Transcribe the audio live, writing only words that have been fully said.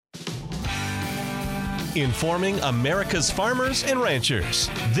informing America's farmers and ranchers.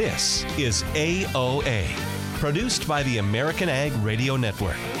 This is AOA, produced by the American Ag Radio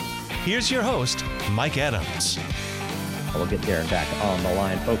Network. Here's your host, Mike Adams. We'll get Darin back on the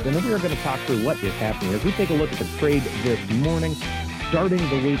line, folks, and then we're going to talk through what is happening as we take a look at the trade this morning. Starting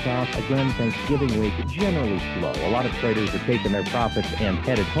the week off, again, Thanksgiving week, generally slow. A lot of traders are taking their profits and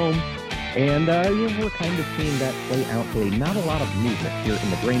headed home. And we're kind of seeing that play out today. Not a lot of movement here in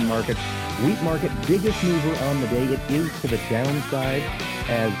the grain market. Wheat market, biggest mover on the day. It is to the downside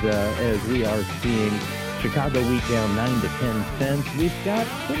as we are seeing Chicago wheat down 9 to 10 cents. We've got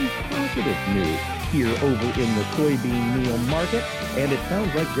some positive news here over in the soybean meal market. And it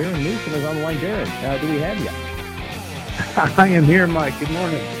sounds like Darin Newsom is on the line. Darin, do we have you? I am here, Mike. Good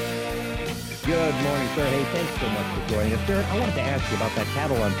morning. Good morning, sir. Hey, thanks so much for joining us. Darin, I wanted to ask you about that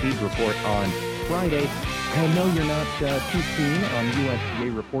cattle on feed report on Friday. I know you're not too keen on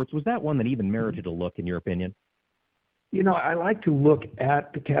USDA reports. Was that one that even merited a look, in your opinion? You know, I like to look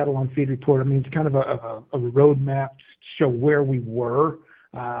at the cattle on feed report. I mean, it's kind of a roadmap to show where we were.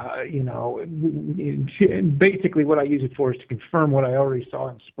 And basically what I use it for is to confirm what I already saw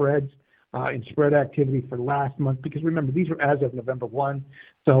in spreads. In spread activity for last month, because remember, these were as of November 1,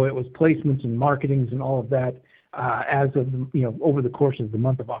 so it was placements and marketings and all of that as of, over the course of the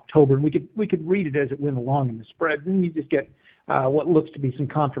month of October. And we could read it as it went along in the spreads, and you just get what looks to be some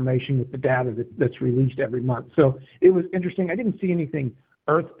confirmation with the data that's released every month. So it was interesting. I didn't see anything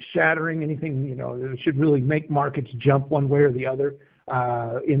earth-shattering, anything, that should really make markets jump one way or the other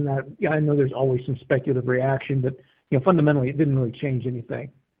in that. I know there's always some speculative reaction, but, fundamentally it didn't really change anything.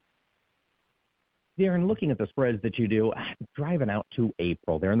 Darin, looking at the spreads that you do, driving out to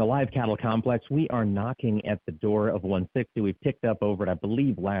April there in the live cattle complex, we are knocking at the door of 160. We've ticked up over it, I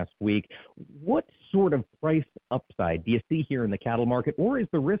believe, last week. What sort of price upside do you see here in the cattle market, or is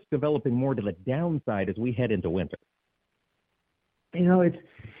the risk developing more to the downside as we head into winter?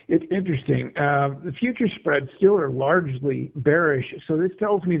 It's interesting. The future spreads still are largely bearish, so this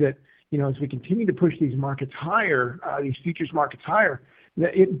tells me that, as we continue to push these markets higher, these futures markets higher,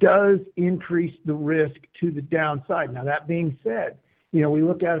 that it does increase the risk to the downside. Now, that being said, we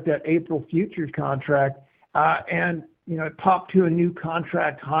look at that April futures contract, and, it popped to a new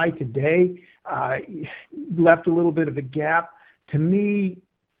contract high today, left a little bit of a gap. To me,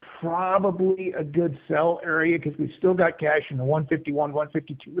 probably a good sell area because we've still got cash in the 151,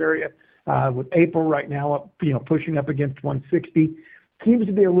 152 area, with April right now up, pushing up against 160. Seems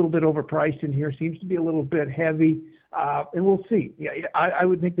to be a little bit overpriced in here, seems to be a little bit heavy. And we'll see. Yeah, I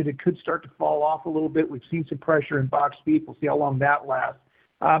would think that it could start to fall off a little bit. We've seen some pressure in box beef. We'll see how long that lasts.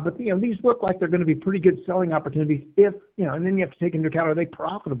 But these look like they're going to be pretty good selling opportunities if, and then you have to take into account, are they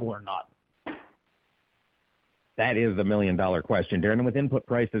profitable or not? That is the million-dollar question, Darin. And with input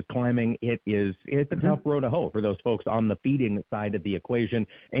prices climbing, it's a tough road to hoe for those folks on the feeding side of the equation.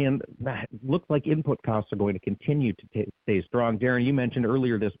 And it looks like input costs are going to continue to stay strong. Darin, you mentioned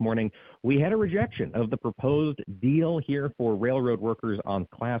earlier this morning we had a rejection of the proposed deal here for railroad workers on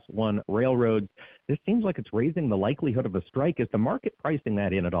Class 1 railroads. This seems like it's raising the likelihood of a strike. Is the market pricing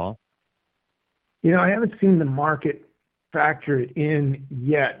that in at all? I haven't seen the market factor it in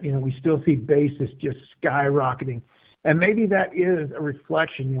yet. We still see basis just skyrocketing, and maybe that is a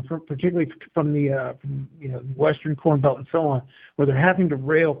reflection, particularly from the Western Corn Belt and so on, where they're having to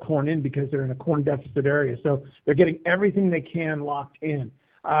rail corn in because they're in a corn deficit area. So they're getting everything they can locked in.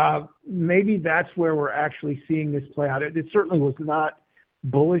 Maybe that's where we're actually seeing this play out. It certainly was not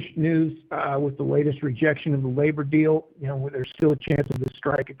bullish news with the latest rejection of the labor deal. Where there's still a chance of this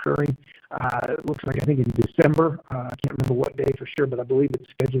strike occurring. It looks like, I think, in December. I can't remember what day for sure, but I believe it's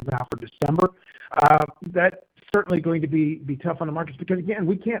scheduled now for December. That's certainly going to be tough on the markets because, again,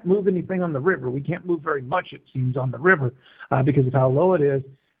 we can't move anything on the river. We can't move very much, it seems, on the river because of how low it is.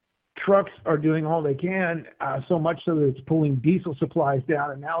 Trucks are doing all they can, so much so that it's pulling diesel supplies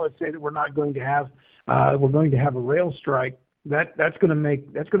down. And now let's say that we're going to have a rail strike. That's going to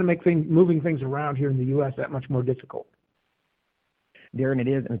make moving things around here in the U.S. that much more difficult. Darin, it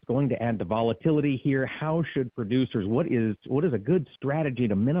is, and it's going to add to volatility here. How should producers? What is a good strategy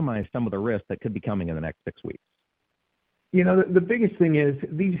to minimize some of the risk that could be coming in the next 6 weeks? The biggest thing is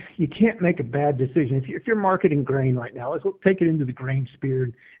you can't make a bad decision. If you're marketing grain right now, let's take it into the grain sphere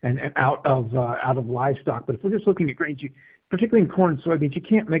and out of livestock. But if we're just looking at grains, particularly in corn and soybeans, you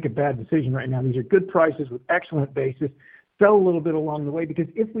can't make a bad decision right now. These are good prices with excellent basis. Sell a little bit along the way because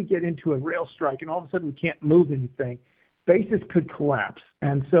if we get into a rail strike and all of a sudden we can't move anything, basis could collapse.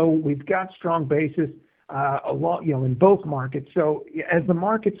 And so we've got strong basis. a lot, in both markets. So as the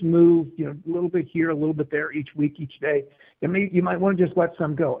markets move, a little bit here, a little bit there, each week, each day, you might want to just let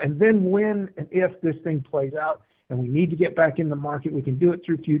some go. And then when and if this thing plays out and we need to get back in the market, we can do it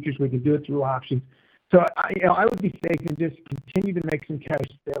through futures, we can do it through options. So I would be safe and just continue to make some cash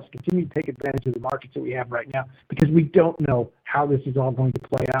sales, continue to take advantage of the markets that we have right now, because we don't know how this is all going to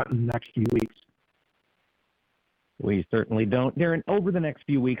play out in the next few weeks. We certainly don't. Darin, over the next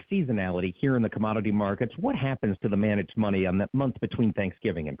few weeks, seasonality here in the commodity markets, what happens to the managed money on that month between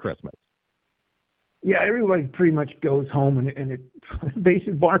Thanksgiving and Christmas? Yeah, everybody pretty much goes home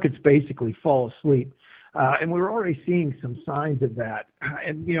markets basically fall asleep. And we're already seeing some signs of that.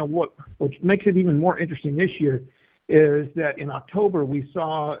 And, what makes it even more interesting this year is that in October, we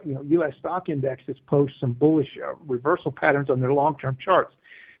saw, U.S. stock indexes post some bullish reversal patterns on their long-term charts.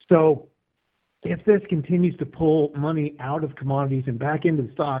 So if this continues to pull money out of commodities and back into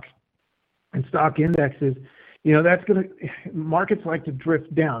the stocks and stock indexes, that's markets like to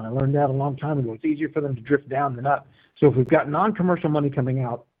drift down. I learned that a long time ago. It's easier for them to drift down than up. So if we've got non-commercial money coming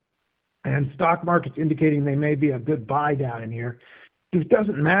out and stock markets indicating they may be a good buy down in here, it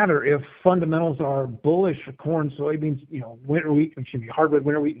doesn't matter if fundamentals are bullish for corn, soybeans, winter wheat, hardwood,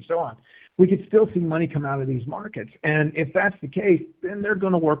 winter wheat, and so on. We could still see money come out of these markets. And if that's the case, then they're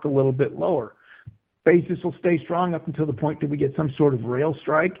going to work a little bit lower. Basis will stay strong up until the point that we get some sort of rail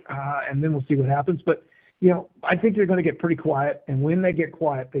strike, and then we'll see what happens. But, I think they're going to get pretty quiet, and when they get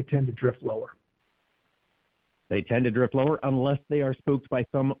quiet, they tend to drift lower. They tend to drift lower unless they are spooked by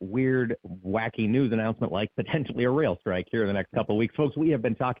some weird, wacky news announcement like potentially a rail strike here in the next couple of weeks. Folks, we have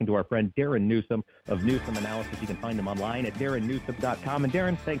been talking to our friend Darin Newsom of Newsom Analysis. You can find him online at darinnewsom.com. And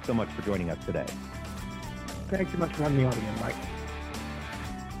Darin, thanks so much for joining us today. Thanks so much for having me on again, Mike.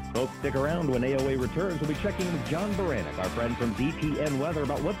 Folks, stick around. When AOA returns, we'll be checking in with John Baranick, our friend from DTN Weather,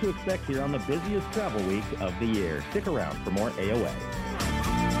 about what to expect here on the busiest travel week of the year. Stick around for more AOA.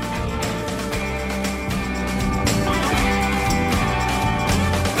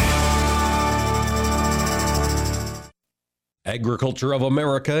 Agriculture of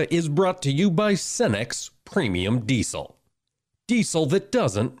America is brought to you by Cenex Premium Diesel. Diesel that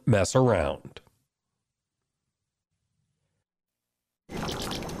doesn't mess around.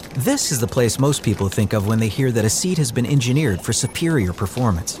 This is the place most people think of when they hear that a seed has been engineered for superior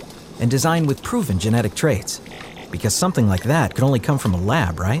performance and designed with proven genetic traits. Because something like that could only come from a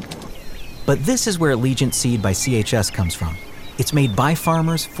lab, right? But this is where Allegiant Seed by CHS comes from. It's made by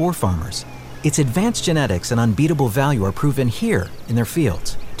farmers for farmers. Its advanced genetics and unbeatable value are proven here in their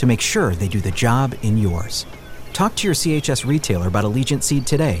fields to make sure they do the job in yours. Talk to your CHS retailer about Allegiant Seed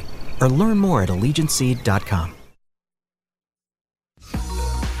today or learn more at AllegiantSeed.com.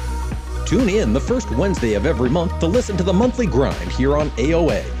 Tune in the first Wednesday of every month to listen to the Monthly Grind here on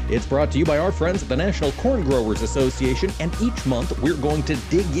AOA. It's brought to you by our friends at the National Corn Growers Association, and each month we're going to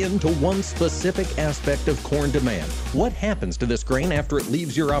dig into one specific aspect of corn demand. What happens to this grain after it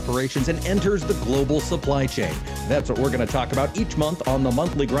leaves your operations and enters the global supply chain? That's what we're going to talk about each month on the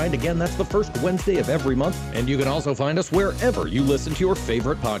Monthly Grind. Again, that's the first Wednesday of every month, and you can also find us wherever you listen to your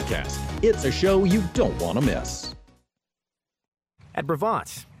favorite podcast. It's a show you don't want to miss. At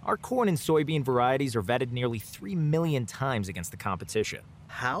Brevant, our corn and soybean varieties are vetted nearly 3 million times against the competition.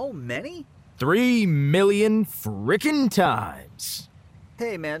 How many? 3 million frickin' times.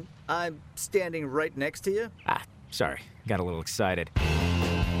 Hey, man, I'm standing right next to you. Sorry, got a little excited.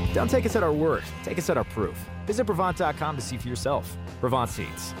 Don't take us at our word, take us at our proof. Visit Brevant.com to see for yourself. Brevant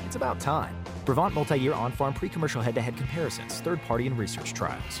Seeds, it's about time. Brevant multi-year on-farm pre-commercial head-to-head comparisons, third-party and research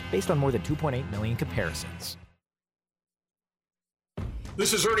trials, based on more than 2.8 million comparisons.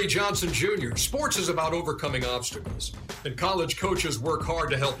 This is Ernie Johnson Jr. Sports is about overcoming obstacles, and college coaches work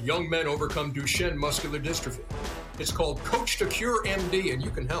hard to help young men overcome Duchenne muscular dystrophy. It's called Coach to Cure MD, and you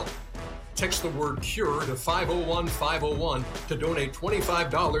can help. Text the word CURE to 501-501 to donate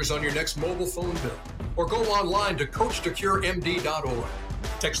 $25 on your next mobile phone bill, or go online to coachtocuremd.org.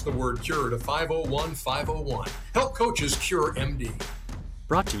 Text the word CURE to 501-501. Help coaches cure MD.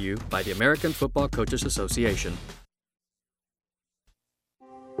 Brought to you by the American Football Coaches Association.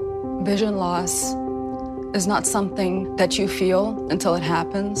 Vision loss is not something that you feel until it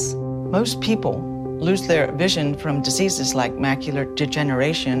happens. Most people lose their vision from diseases like macular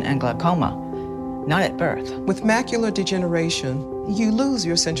degeneration and glaucoma, not at birth. With macular degeneration, you lose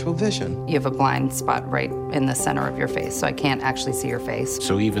your central vision. You have a blind spot right in the center of your face, so I can't actually see your face.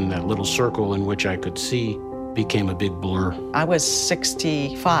 So even that little circle in which I could see became a big blur. I was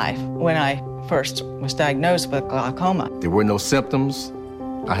 65 when I first was diagnosed with glaucoma. There were no symptoms.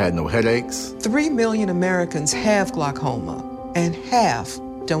 I had no headaches. 3 million Americans have glaucoma, and half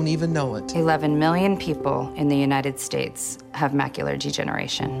don't even know it. 11 million people in the United States have macular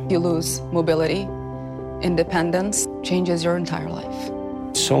degeneration. You lose mobility, independence, changes your entire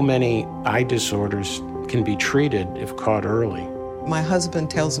life. So many eye disorders can be treated if caught early. My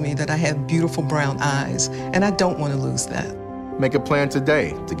husband tells me that I have beautiful brown eyes, and I don't want to lose that. Make a plan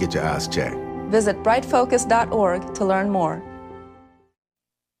today to get your eyes checked. Visit brightfocus.org to learn more.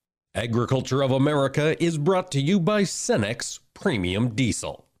 Agriculture of America is brought to you by Cenex Premium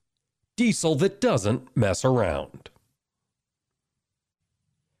Diesel. Diesel that doesn't mess around.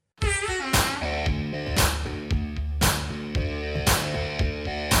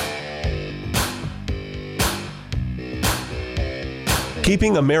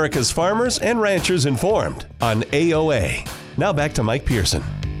 Keeping America's farmers and ranchers informed on AOA. Now back to Mike Pearson.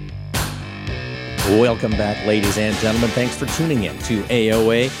 Welcome back, ladies and gentlemen. Thanks for tuning in to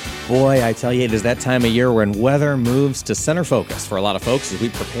AOA. Boy, I tell you, it is that time of year when weather moves to center focus for a lot of folks as we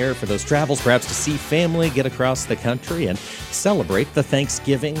prepare for those travels, perhaps to see family, get across the country, and celebrate the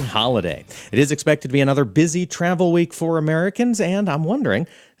Thanksgiving holiday. It is expected to be another busy travel week for Americans, and I'm wondering,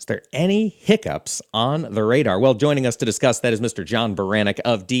 is there any hiccups on the radar? Well, joining us to discuss that is Mr. John Baranick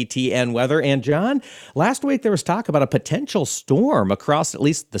of DTN Weather. And John, last week there was talk about a potential storm across at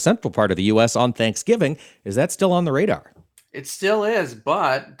least the central part of the U.S. on Thanksgiving. Is that still on the radar? It still is,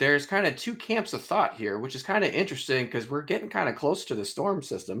 but there's kind of two camps of thought here, which is kind of interesting because we're getting kind of close to the storm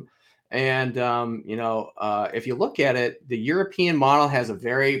system. And, if you look at it, the European model has a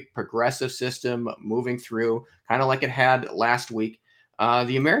very progressive system moving through, kind of like it had last week.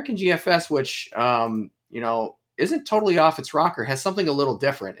 The American GFS, which, isn't totally off its rocker, has something a little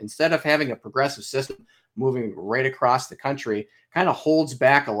different. Instead of having a progressive system moving right across the country, kind of holds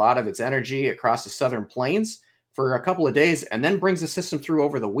back a lot of its energy across the southern plains for a couple of days and then brings the system through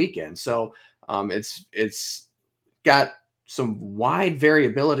over the weekend. So it's got some wide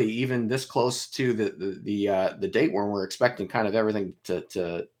variability even this close to the date when we're expecting kind of everything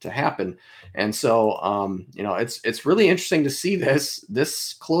to happen. And so it's really interesting to see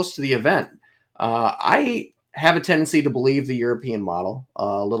this close to the event. I have a tendency to believe the European model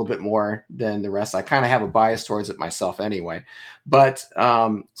a little bit more than the rest. I kind of have a bias towards it myself anyway. But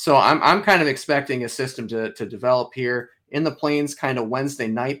so I'm kind of expecting a system to develop here in the plains kind of Wednesday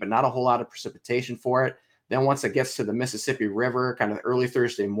night, but not a whole lot of precipitation for it. Then once it gets to the Mississippi River, kind of early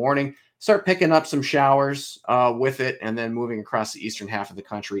Thursday morning, start picking up some showers with it, and then moving across the eastern half of the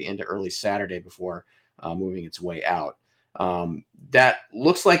country into early Saturday before moving its way out. That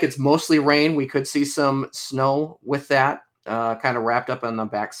looks like it's mostly rain. We could see some snow with that kind of wrapped up on the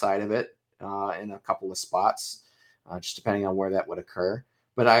backside of it in a couple of spots, just depending on where that would occur.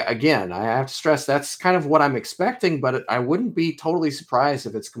 But I have to stress that's kind of what I'm expecting, but I wouldn't be totally surprised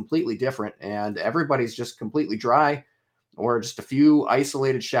if it's completely different and everybody's just completely dry or just a few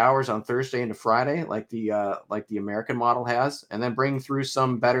isolated showers on Thursday into Friday, like the American model has, and then bring through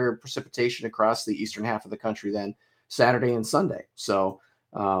some better precipitation across the eastern half of the country then Saturday and Sunday. So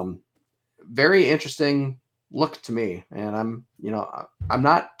very interesting look to me. And I'm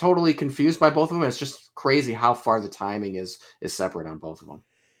not totally confused by both of them. It's just crazy how far the timing is separate on both of them.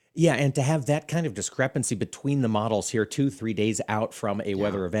 Yeah, and to have that kind of discrepancy between the models here 2-3 days out from a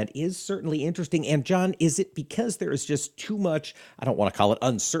weather event is certainly interesting. And John, is it because there is just too much, I don't want to call it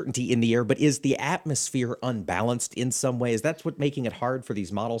uncertainty in the air, but is the atmosphere unbalanced in some ways? That's what making it hard for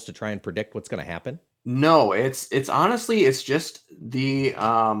these models to try and predict what's going to happen? No, it's honestly, it's just the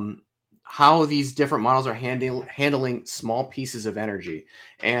how these different models are handling small pieces of energy.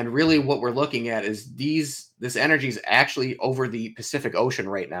 And really what we're looking at is this energy is actually over the Pacific Ocean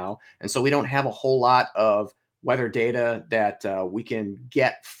right now. And so we don't have a whole lot of weather data that we can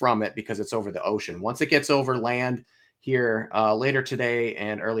get from it because it's over the ocean. Once it gets over land here later today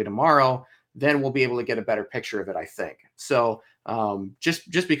and early tomorrow, then we'll be able to get a better picture of it, I think. So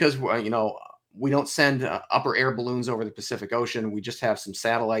just because, we don't send upper air balloons over the Pacific Ocean. We just have some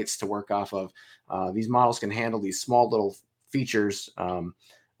satellites to work off of. These models can handle these small little features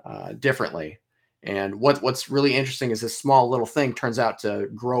differently. And what's really interesting is this small little thing turns out to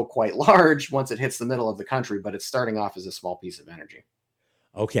grow quite large once it hits the middle of the country, but it's starting off as a small piece of energy.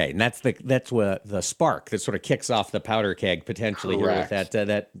 Okay, and that's what the spark that sort of kicks off the powder keg potentially. Correct. Here with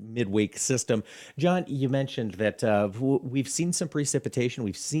that midweek system. John, you mentioned that we've seen some precipitation,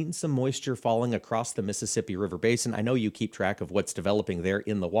 we've seen some moisture falling across the Mississippi River Basin. I know you keep track of what's developing there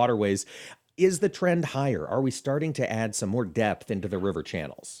in the waterways. Is the trend higher? Are we starting to add some more depth into the river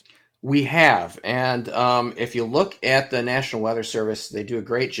channels? We have, and if you look at the National Weather Service, they do a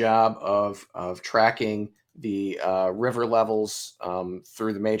great job of tracking the river levels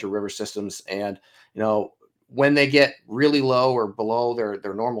through the major river systems. And, when they get really low or below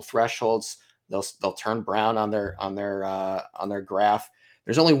their normal thresholds, they'll turn brown on their graph.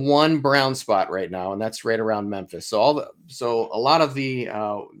 There's only one brown spot right now, and that's right around Memphis. So a lot of the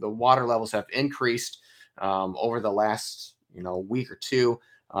water levels have increased over the last week or two,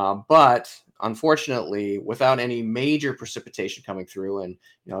 but unfortunately, without any major precipitation coming through, and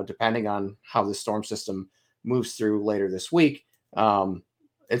depending on how the storm system moves through later this week,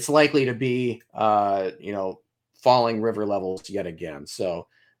 it's likely to be falling river levels yet again. So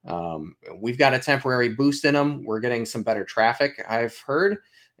we've got a temporary boost in them. We're getting some better traffic, I've heard,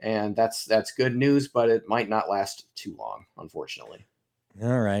 and that's good news, but it might not last too long, unfortunately.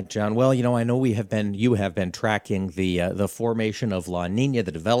 All right, John. Well, I know you have been tracking the formation of La Nina,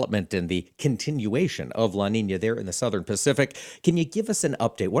 the development and the continuation of La Nina there in the southern Pacific. Can you give us an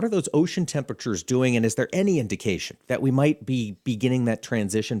update? What are those ocean temperatures doing, and is there any indication that we might be beginning that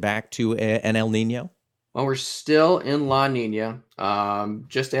transition back to an El Nino? Well, we're still in La Nina,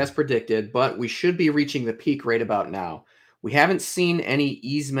 just as predicted, but we should be reaching the peak right about now. We haven't seen any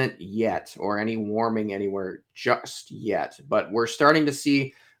easement yet or any warming anywhere just yet, but we're starting to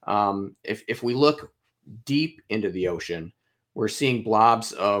see, if we look deep into the ocean, we're seeing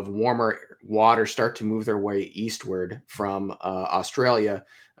blobs of warmer water start to move their way eastward from Australia,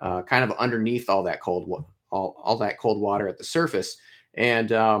 kind of underneath all that cold water at the surface. And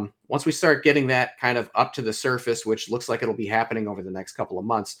once we start getting that kind of up to the surface, which looks like it'll be happening over the next couple of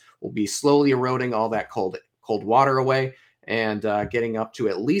months, we'll be slowly eroding all that cold water away and getting up to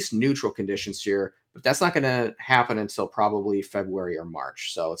at least neutral conditions here. But that's not going to happen until probably February or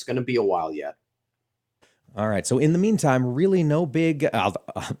March. So it's going to be a while yet. All right. So in the meantime, really no big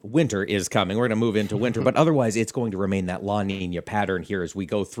winter is coming. We're going to move into winter, but otherwise it's going to remain that La Nina pattern here as we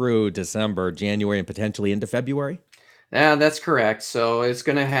go through December, January, and potentially into February. Yeah, that's correct. So it's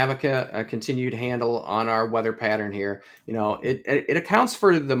going to have a continued handle on our weather pattern here. It accounts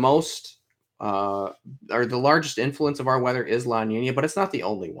for the most or the largest influence of our weather is La Nina, but it's not the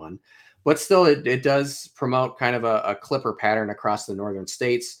only one. But still, it does promote kind of a clipper pattern across the northern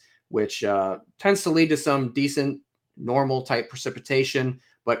states, which tends to lead to some decent normal type precipitation,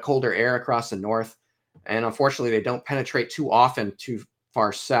 but colder air across the north. And unfortunately, they don't penetrate too often too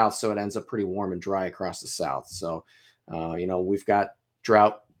far south, so it ends up pretty warm and dry across the south. So we've got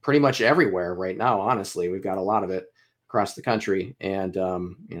drought pretty much everywhere right now. Honestly, we've got a lot of it across the country, and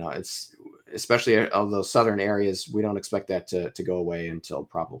it's especially of those southern areas. We don't expect that to go away until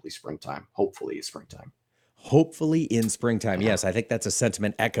probably springtime. Hopefully, springtime. Hopefully in springtime. Yes, I think that's a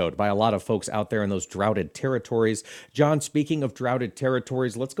sentiment echoed by a lot of folks out there in those droughted territories. John, speaking of droughted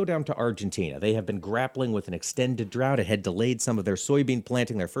territories, let's go down to Argentina. They have been grappling with an extended drought. It had delayed some of their soybean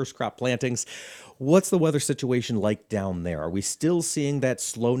planting, their first crop plantings. What's the weather situation like down there? Are we still seeing that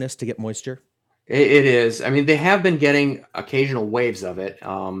slowness to get moisture? It is. I mean, they have been getting occasional waves of it.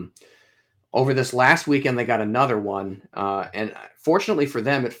 Over this last weekend, they got another one. And fortunately for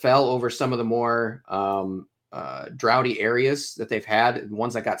them, it fell over some of the more droughty areas that they've had,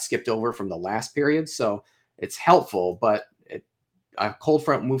 ones that got skipped over from the last period. So it's helpful, but a cold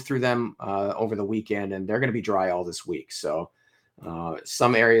front moved through them over the weekend, and they're going to be dry all this week. So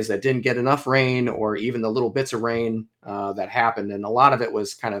some areas that didn't get enough rain, or even the little bits of rain that happened, and a lot of it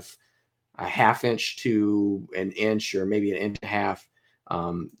was kind of a half inch to an inch or maybe an inch and a half,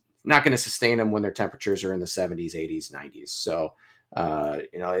 not going to sustain them when their temperatures are in the 70s, 80s, 90s. So,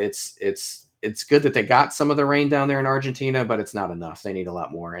 it's good that they got some of the rain down there in Argentina, but it's not enough. They need a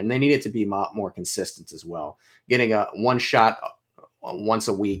lot more, and they need it to be more consistent as well. Getting a one shot once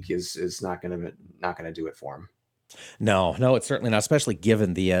a week is not going to do it for them. No, it's certainly not, especially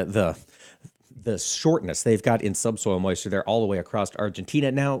given the shortness they've got in subsoil moisture there all the way across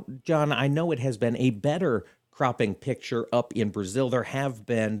Argentina. Now, John, I know it has been a better cropping picture up in Brazil. There have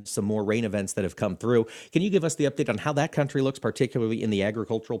been some more rain events that have come through. Can you give us the update on how that country looks, particularly in the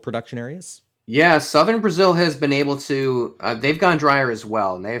agricultural production areas? Yeah, southern Brazil has been able to, they've gone drier as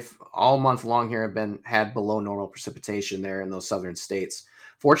well. And they've all month long here had below normal precipitation there in those southern states.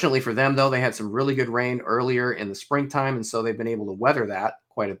 Fortunately for them, though, they had some really good rain earlier in the springtime, and so they've been able to weather that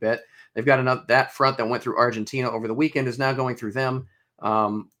quite a bit. They've got that front that went through Argentina over the weekend is now going through them,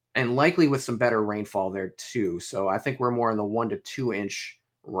 and likely with some better rainfall there too. So I think we're more in the 1 to 2 inch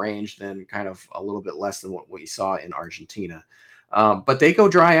range than kind of a little bit less than what we saw in Argentina. But they go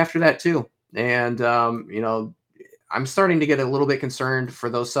dry after that too. And, I'm starting to get a little bit concerned for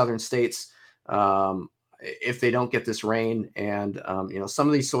those southern states if they don't get this rain. And, some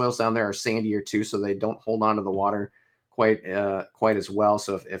of these soils down there are sandier too, so they don't hold on to the water quite as well.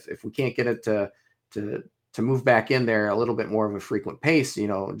 So if we can't get it to move back in there a little bit more of a frequent pace,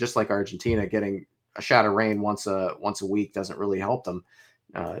 just like Argentina, getting a shot of rain once a week doesn't really help them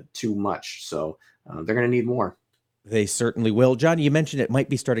too much. So they're going to need more. They certainly will. John, you mentioned it might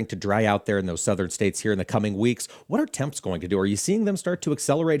be starting to dry out there in those southern states here in the coming weeks. What are temps going to do? Are you seeing them start to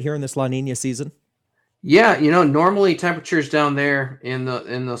accelerate here in this La Nina season? Yeah, normally temperatures down there in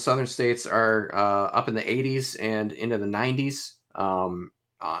the southern states are up in the 80s and into the 90s,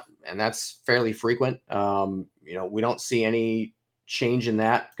 and that's fairly frequent. We don't see any change in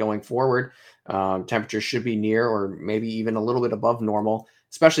that going forward. Temperatures should be near or maybe even a little bit above normal,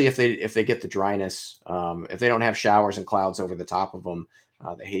 especially if they get the dryness. If they don't have showers and clouds over the top of them,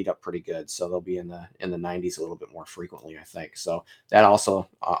 they heat up pretty good. So they'll be in the 90s a little bit more frequently, I think. So that also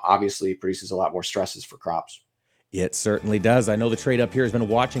obviously produces a lot more stresses for crops. It certainly does. I know the trade up here has been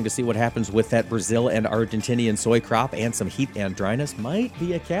watching to see what happens with that Brazil and Argentinian soy crop, and some heat and dryness might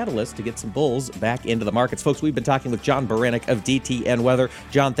be a catalyst to get some bulls back into the markets. Folks, we've been talking with John Baranick of DTN Weather.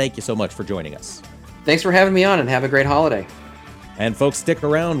 John, thank you so much for joining us. Thanks for having me on, and have a great holiday. And folks, stick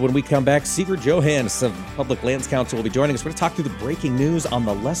around. When we come back, Sigrid Johannes of Public Lands Council will be joining us. We're going to talk through the breaking news on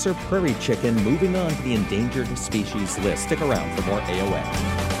the Lesser Prairie Chicken, moving on to the endangered species list. Stick around for more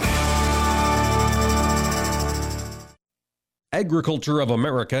AOA. Agriculture of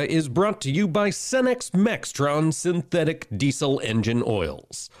America is brought to you by Cenex Maxtron synthetic diesel engine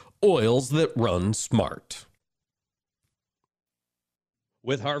oils. Oils that run smart.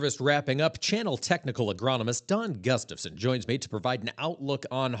 With harvest wrapping up, Channel technical agronomist Don Gustafson joins me to provide an outlook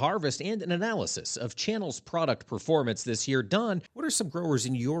on harvest and an analysis of Channel's product performance this year. Don, what are some growers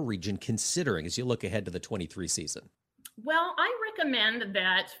in your region considering as you look ahead to the 23 season? Well, I recommend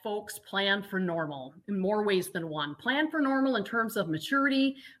that folks plan for normal in more ways than one. Plan for normal in terms of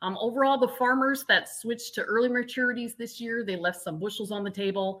maturity. Overall, the farmers that switched to early maturities this year, they left some bushels on the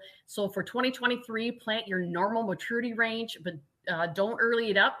table. So for 2023, plant your normal maturity range, but don't early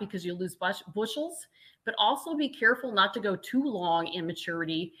it up because you lose bushels. But also be careful not to go too long in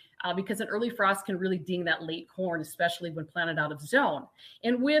maturity because an early frost can really ding that late corn, especially when planted out of zone.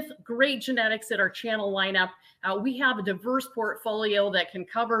 And with great genetics at our Channel lineup, we have a diverse portfolio that can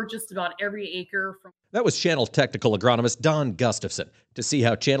cover just about every acre. That was Channel technical agronomist Don Gustafson. To see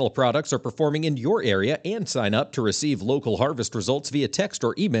how Channel products are performing in your area and sign up to receive local harvest results via text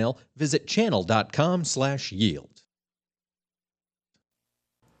or email, visit channel.com/yield.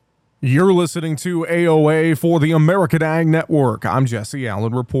 You're listening to AOA for the American Ag Network. I'm Jesse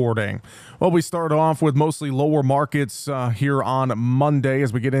Allen reporting. Well, we start off with mostly lower markets here on Monday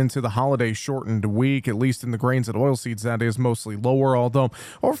as we get into the holiday-shortened week, at least in the grains and oilseeds, that is mostly lower, although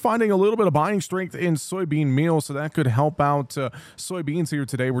we're finding a little bit of buying strength in soybean meal, so that could help out soybeans here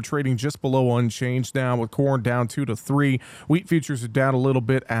today. We're trading just below unchanged now with corn down 2 to 3. Wheat futures are down a little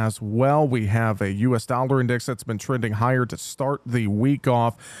bit as well. We have a U.S. dollar index that's been trending higher to start the week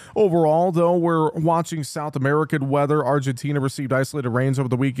off. Overall, though, we're watching South American weather. Argentina received isolated rains over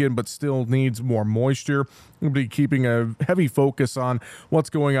the weekend, but still needs more moisture. We'll be keeping a heavy focus on what's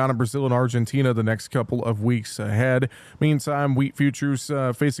going on in Brazil and Argentina the next couple of weeks ahead. Meantime, wheat futures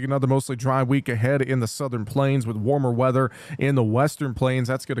facing another mostly dry week ahead in the southern plains with warmer weather in the western plains.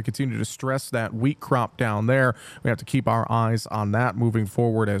 That's going to continue to stress that wheat crop down there. We have to keep our eyes on that moving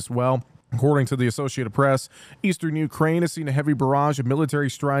forward as well. According to the Associated Press, eastern Ukraine has seen a heavy barrage of military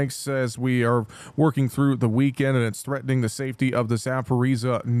strikes as we are working through the weekend, and it's threatening the safety of the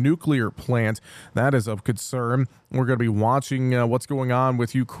Zaporizhzhia nuclear plant. That is of concern. We're going to be watching what's going on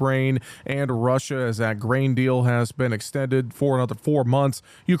with Ukraine and Russia as that grain deal has been extended for another 4 months.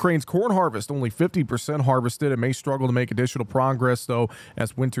 Ukraine's corn harvest only 50% harvested. It may struggle to make additional progress, though,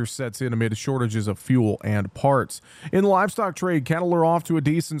 as winter sets in amid shortages of fuel and parts. In the livestock trade, cattle are off to a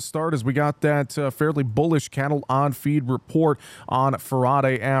decent start as we got that fairly bullish cattle on feed report on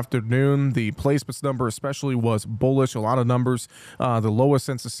Friday afternoon. The placements number especially was bullish. A lot of numbers, the lowest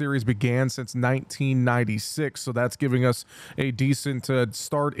since the series began since 1996. So that's giving us a decent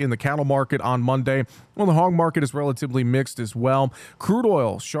start in the cattle market on Monday. Well, the hog market is relatively mixed as well. Crude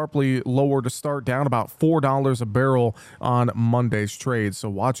oil sharply lower to start, down about $4 a barrel on Monday's trade. So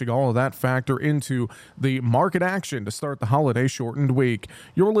watching all of that factor into the market action to start the holiday shortened week.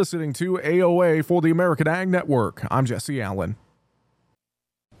 You're listening to AOA for the American Ag Network. I'm Jesse Allen.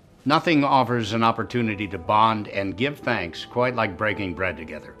 Nothing offers an opportunity to bond and give thanks quite like breaking bread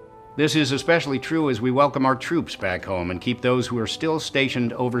together. This is especially true as we welcome our troops back home and keep those who are still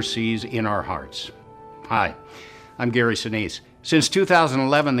stationed overseas in our hearts. Hi, I'm Gary Sinise. Since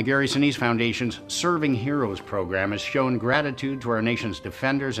 2011, the Gary Sinise Foundation's Serving Heroes program has shown gratitude to our nation's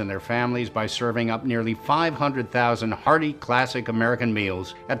defenders and their families by serving up nearly 500,000 hearty classic American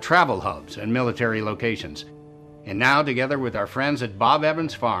meals at travel hubs and military locations. And now, together with our friends at Bob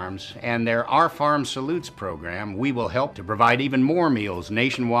Evans Farms and their Our Farm Salutes program, we will help to provide even more meals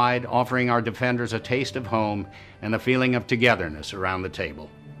nationwide, offering our defenders a taste of home and the feeling of togetherness around the table.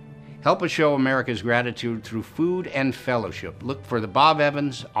 Help us show America's gratitude through food and fellowship. Look for the Bob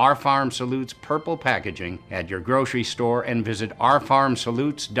Evans Our Farm Salutes purple packaging at your grocery store and visit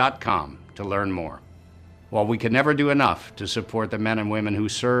ourfarmsalutes.com to learn more. While we can never do enough to support the men and women who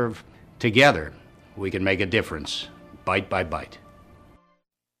serve, together we can make a difference, bite by bite.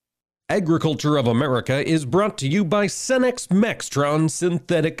 Agriculture of America is brought to you by Cenex Maxtron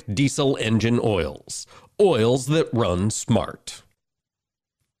synthetic diesel engine oils. Oils that run smart.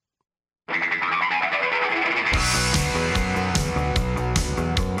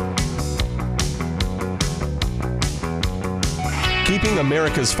 Keeping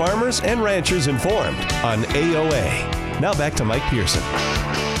America's farmers and ranchers informed on AOA. Now back to Mike Pearson.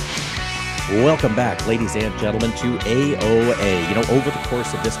 Welcome back, ladies and gentlemen, to AOA. You know, over the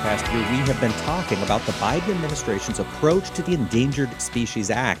course of this past year, we have been talking about the Biden administration's approach to the Endangered Species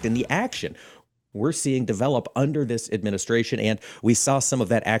Act and the action we're seeing develop under this administration, and we saw some of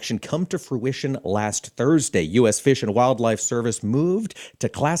that action come to fruition last Thursday. U.S. Fish and Wildlife Service moved to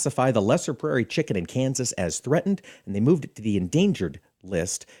classify the Lesser Prairie Chicken in Kansas as threatened, and they moved it to the endangered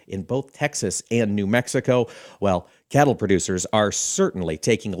list in both Texas and New Mexico. Well, cattle producers are certainly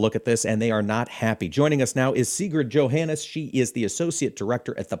taking a look at this, and they are not happy. Joining us now is Sigrid Johannes. She is the Associate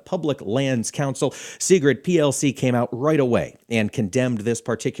Director at the Public Lands Council. Sigrid, PLC came out right away and condemned this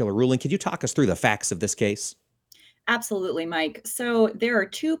particular ruling. Could you talk us through the facts of this case? Absolutely, Mike. So there are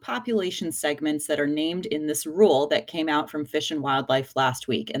two population segments that are named in this rule that came out from Fish and Wildlife last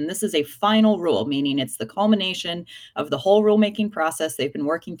week. And this is a final rule, meaning it's the culmination of the whole rulemaking process. They've been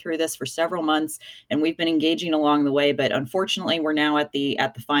working through this for several months, and we've been engaging along the way. But unfortunately, we're now at the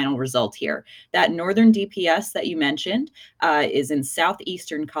final result here. That northern DPS that you mentioned is in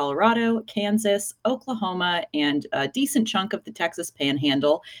southeastern Colorado, Kansas, Oklahoma, and a decent chunk of the Texas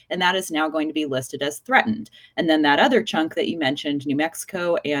Panhandle. And that is now going to be listed as threatened. And then that other chunk that you mentioned, New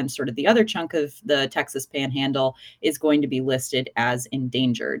Mexico, and sort of the other chunk of the Texas Panhandle is going to be listed as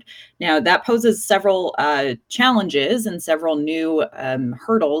endangered. Now, that poses several challenges and several new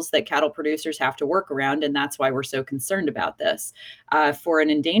hurdles that cattle producers have to work around, and that's why we're so concerned about this. For an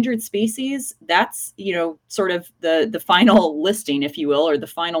endangered species, that's, you know, sort of the final listing, if you will, or the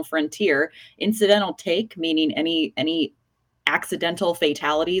final frontier. Incidental take, meaning any accidental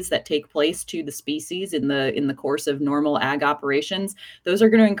fatalities that take place to the species in the course of normal ag operations, those are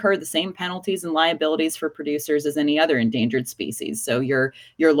going to incur the same penalties and liabilities for producers as any other endangered species. So your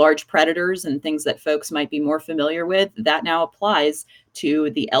large predators and things that folks might be more familiar with, that now applies to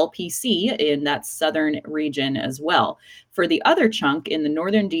the LPC in that southern region as well. For the other chunk in the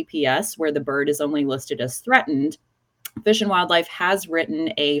northern DPS, where the bird is only listed as threatened, Fish and Wildlife has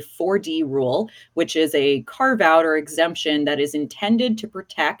written a 4D rule, which is a carve-out or exemption that is intended to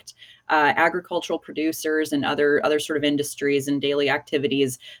protect agricultural producers and other sort of industries and daily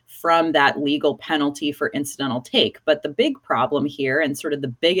activities from that legal penalty for incidental take. But the big problem here, and sort of the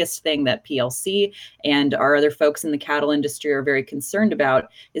biggest thing that PLC and our other folks in the cattle industry are very concerned about,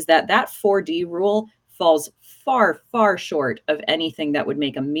 is that 4D rule falls far short of anything that would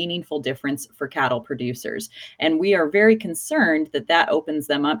make a meaningful difference for cattle producers. And we are very concerned that opens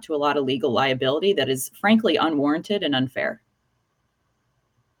them up to a lot of legal liability that is frankly unwarranted and unfair.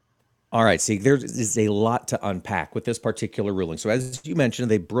 All right, see, there is a lot to unpack with this particular ruling. So as you mentioned,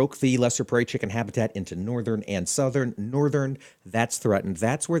 they broke the Lesser Prairie Chicken habitat into northern and southern. Northern, that's threatened.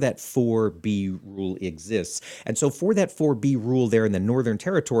 That's where that 4B rule exists. And so for that 4B rule there in the Northern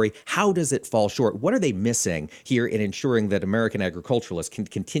Territory, how does it fall short? What are they missing here in ensuring that American agriculturalists can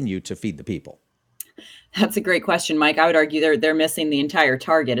continue to feed the people? That's a great question, Mike. I would argue they're missing the entire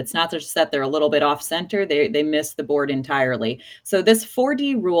target. It's not just that they're a little bit off center. They miss the board entirely. So this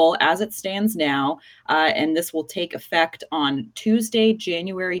 4D rule as it stands now, and this will take effect on Tuesday,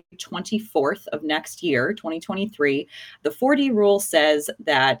 January 24th of next year, 2023. The 4D rule says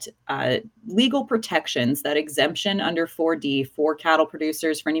that legal protections, that exemption under 4D for cattle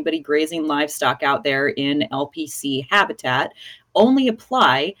producers, for anybody grazing livestock out there in LPC habitat, only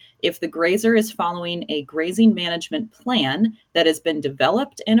apply if the grazer is following a grazing management plan that has been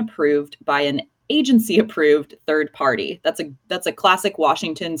developed and approved by an agency-approved third party. That's a classic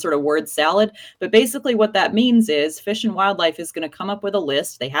Washington sort of word salad. But basically what that means is Fish and Wildlife is going to come up with a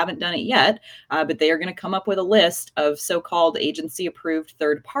list. They haven't done it yet, but they are going to come up with a list of so-called agency-approved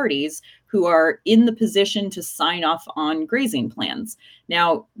third parties who are in the position to sign off on grazing plans.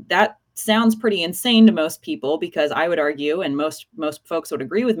 Now, that sounds pretty insane to most people, because I would argue, and most folks would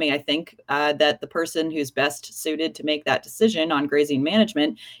agree with me, I think, that the person who's best suited to make that decision on grazing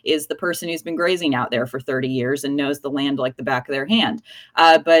management is the person who's been grazing out there for 30 years and knows the land like the back of their hand.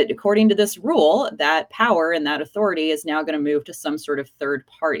 But according to this rule, that power and that authority is now going to move to some sort of third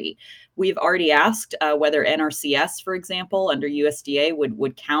party. We've already asked whether NRCS, for example, under USDA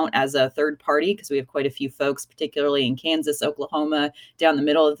would count as a third party, because we have quite a few folks, particularly in Kansas, Oklahoma, down the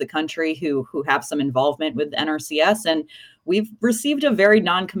middle of the country, who have some involvement with NRCS. And we've received a very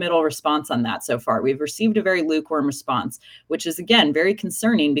non-committal response on that so far. We've received a very lukewarm response, which is, again, very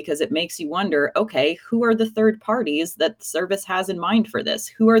concerning, because it makes you wonder, okay, who are the third parties that the service has in mind for this?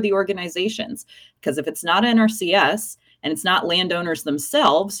 Who are the organizations? Because if it's not NRCS, and it's not landowners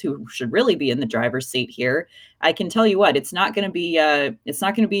themselves who should really be in the driver's seat here, I can tell you what, it's not going to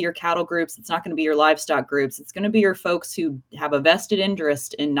be your cattle groups. It's not going to be your livestock groups. It's going to be your folks who have a vested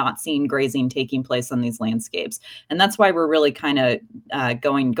interest in not seeing grazing taking place on these landscapes. And that's why we're really kind of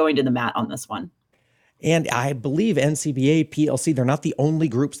going to the mat on this one. And I believe NCBA, PLC, they're not the only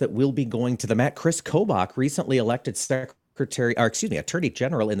groups that will be going to the mat. Chris Kobach, recently elected Attorney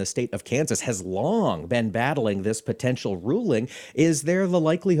General in the state of Kansas, has long been battling this potential ruling. Is there the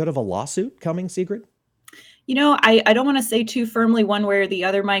likelihood of a lawsuit coming, Sigrid? You know, I don't want to say too firmly one way or the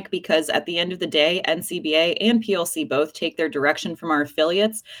other, Mike, because at the end of the day, NCBA and PLC both take their direction from our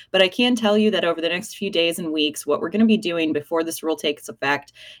affiliates. But I can tell you that over the next few days and weeks, what we're going to be doing before this rule takes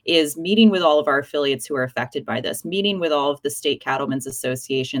effect is meeting with all of our affiliates who are affected by this, meeting with all of the state cattlemen's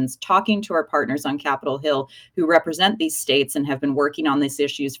associations, talking to our partners on Capitol Hill who represent these states and have been working on these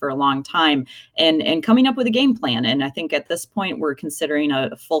issues for a long time, and coming up with a game plan. And I think at this point, we're considering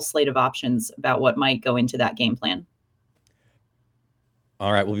a full slate of options about what might go into that game plan.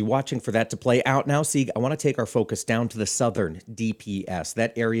 All right, we'll be watching for that to play out. Now, Sieg, I want to take our focus down to the southern DPS,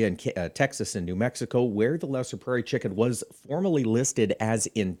 that area in Texas and New Mexico where the Lesser Prairie Chicken was formally listed as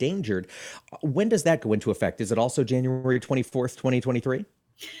endangered. When does that go into effect? Is it also January 24th, 2023?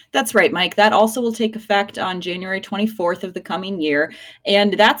 That's right, Mike. That also will take effect on January 24th of the coming year.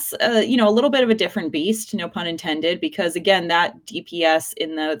 And that's, a little bit of a different beast, no pun intended, because again, that DPS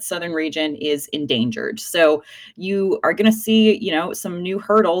in the southern region is endangered. So you are going to see, some new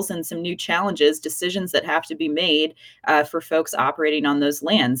hurdles and some new challenges, decisions that have to be made for folks operating on those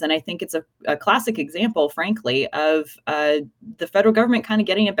lands. And I think it's a classic example, frankly, of the federal government kind of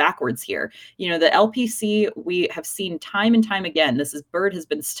getting it backwards here. The LPC, we have seen time and time again, bird has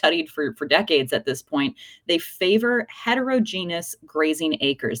been studied for decades at this point. They favor heterogeneous grazing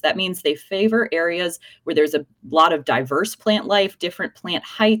acres. That means they favor areas where there's a lot of diverse plant life, different plant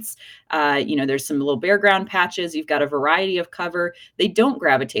heights. There's some little bare ground patches. You've got a variety of cover. They don't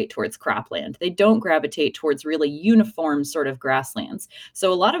gravitate towards cropland. They don't gravitate towards really uniform sort of grasslands.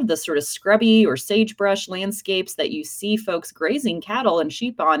 So a lot of the sort of scrubby or sagebrush landscapes that you see folks grazing cattle and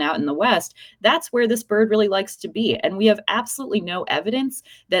sheep on out in the West, that's where this bird really likes to be. And we have absolutely no evidence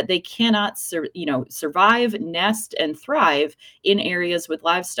that they cannot survive, nest, and thrive in areas with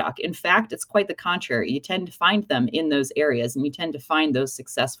livestock. In fact, it's quite the contrary. You tend to find them in those areas, and you tend to find those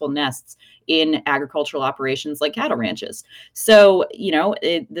successful nests in agricultural operations like cattle ranches. So,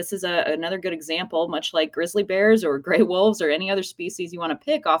 this is another good example, much like grizzly bears or gray wolves or any other species you want to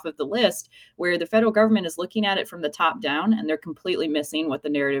pick off of the list, where the federal government is looking at it from the top down, and they're completely missing what the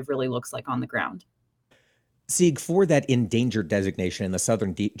narrative really looks like on the ground. Sieg, for that endangered designation in the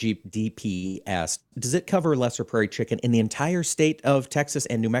southern DPS, does it cover Lesser Prairie Chicken in the entire state of Texas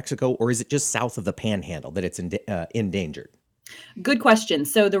and New Mexico, or is it just south of the Panhandle that it's endangered? Good question.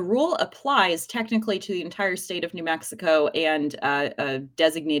 So the rule applies technically to the entire state of New Mexico and a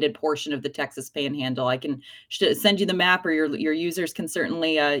designated portion of the Texas Panhandle. I can send you the map, or your users can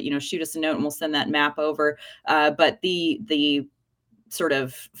certainly shoot us a note and we'll send that map over. But the sort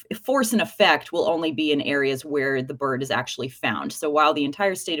of force and effect will only be in areas where the bird is actually found. So while the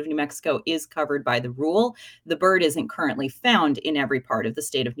entire state of New Mexico is covered by the rule, the bird isn't currently found in every part of the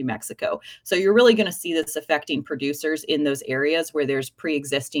state of New Mexico. So you're really going to see this affecting producers in those areas where there's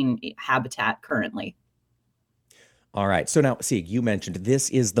pre-existing habitat currently. All right. So now, Sieg, you mentioned this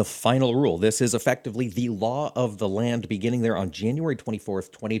is the final rule. This is effectively the law of the land beginning there on January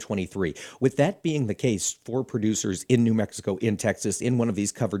 24th, 2023. With that being the case for producers in New Mexico, in Texas, in one of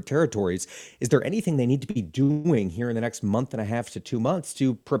these covered territories, is there anything they need to be doing here in the next month and a half to 2 months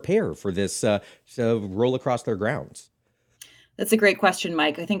to prepare for this to roll across their grounds? That's a great question,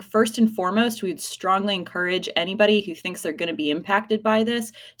 Mike. I think first and foremost, we'd strongly encourage anybody who thinks they're going to be impacted by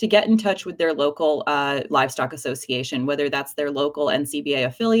this to get in touch with their local livestock association, whether that's their local NCBA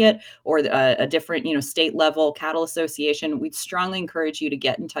affiliate or a different, state level cattle association. We'd strongly encourage you to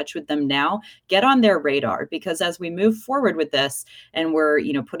get in touch with them now, get on their radar, because as we move forward with this and we're,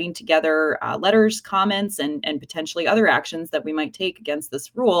 putting together letters, comments, and potentially other actions that we might take against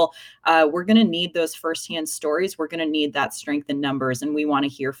this rule, we're going to need those firsthand stories. We're going to need that strength in numbers, and we want to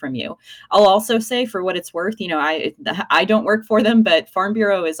hear from you. I'll also say, for what it's worth, I don't work for them, but Farm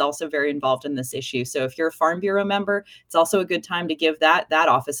Bureau is also very involved in this issue. So if you're a Farm Bureau member, it's also a good time to give that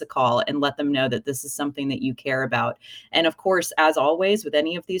office a call and let them know that this is something that you care about. And of course, as always, with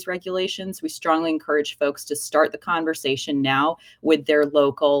any of these regulations, we strongly encourage folks to start the conversation now with their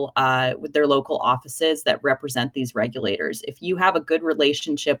local offices that represent these regulators. If you have a good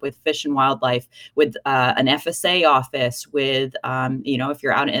relationship with Fish and Wildlife, with an FSA office, with if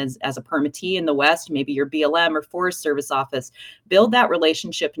you're out as a permittee in the West, maybe your BLM or Forest Service office, build that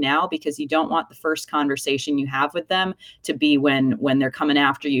relationship now, because you don't want the first conversation you have with them to be when they're coming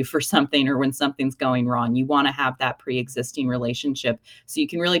after you for something or when something's going wrong. You want to have that pre-existing relationship so you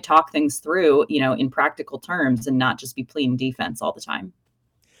can really talk things through, in practical terms, and not just be playing defense all the time.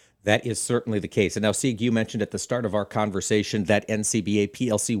 That is certainly the case. And now, Sig, you mentioned at the start of our conversation that NCBA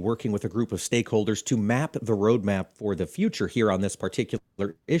PLC working with a group of stakeholders to map the roadmap for the future here on this particular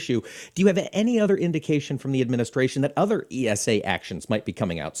issue. Do you have any other indication from the administration that other ESA actions might be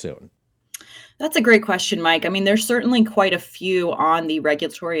coming out soon? That's a great question, Mike. I mean, there's certainly quite a few on the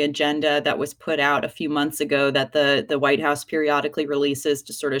regulatory agenda that was put out a few months ago that the White House periodically releases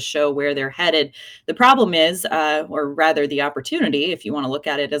to sort of show where they're headed. The problem is, or rather the opportunity, if you want to look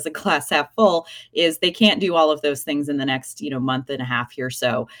at it as a glass half full, is they can't do all of those things in the next, month and a half or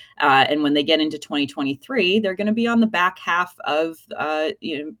so. And when they get into 2023, they're going to be on the back half of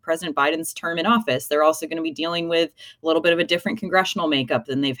President Biden's term in office. They're also going to be dealing with a little bit of a different congressional makeup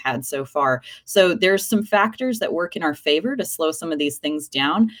than they've had so far. So there's some factors that work in our favor to slow some of these things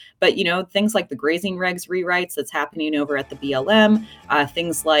down. But, things like the grazing regs rewrites that's happening over at the BLM,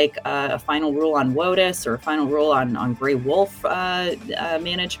 things like a final rule on WOTUS or a final rule on gray wolf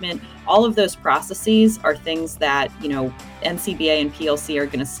management, all of those processes are things that, NCBA and PLC are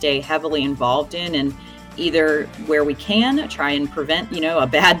going to stay heavily involved in, and either where we can try and prevent, a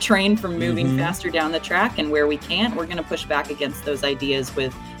bad train from moving faster down the track, and where we can't, we're going to push back against those ideas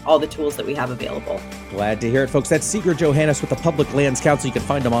with all the tools that we have available. Glad to hear it, folks. That's Sigrid Johannes with the Public Lands Council. You can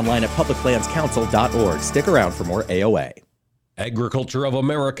find them online at publiclandscouncil.org. Stick around for more AOA. Agriculture of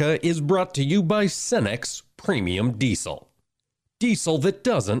America is brought to you by Cenex Premium Diesel. Diesel that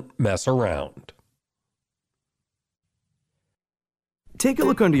doesn't mess around. Take a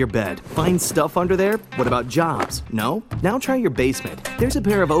look under your bed. Find stuff under there? What about jobs? No? Now try your basement. There's a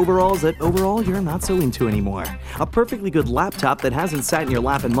pair of overalls that overall you're not so into anymore. A perfectly good laptop that hasn't sat in your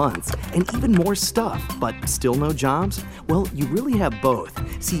lap in months. And even more stuff, but still no jobs? Well, you really have both.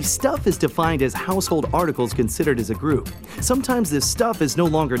 See, stuff is defined as household articles considered as a group. Sometimes this stuff is no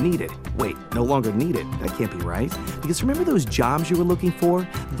longer needed. Wait, no longer needed? That can't be right. Because remember those jobs you were looking for?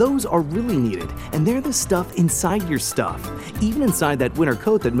 Those are really needed, and they're the stuff inside your stuff. Even inside that winter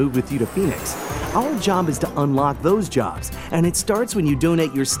coat that moved with you to Phoenix. Our job is to unlock those jobs, and it starts when you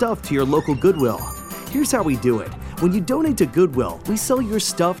donate your stuff to your local Goodwill. Here's how we do it. When you donate to Goodwill, we sell your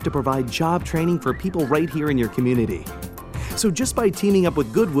stuff to provide job training for people right here in your community. So just by teaming up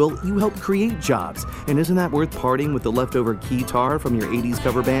with Goodwill, you help create jobs. And isn't that worth parting with the leftover keytar from your 80s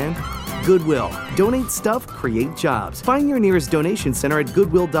cover band? Goodwill. Donate stuff, create jobs. Find your nearest donation center at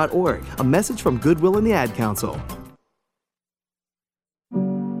goodwill.org. A message from Goodwill and the Ad Council.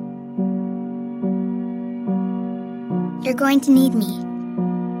 You're going to need me.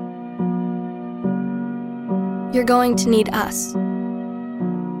 You're going to need us.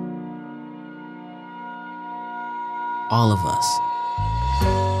 All of us.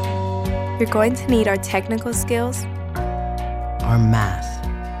 You're going to need our technical skills, our math,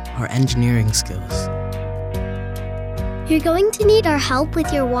 our engineering skills. You're going to need our help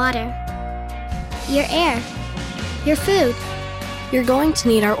with your water, your air, your food. You're going to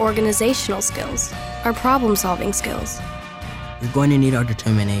need our organizational skills, our problem-solving skills. You're going to need our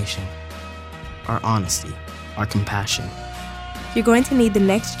determination, our honesty, our compassion. You're going to need the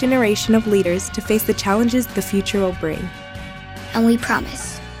next generation of leaders to face the challenges the future will bring. And we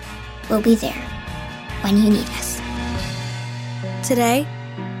promise, we'll be there when you need us. Today,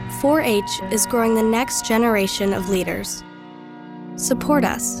 4-H is growing the next generation of leaders. Support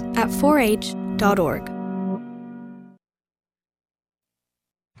us at 4h.org.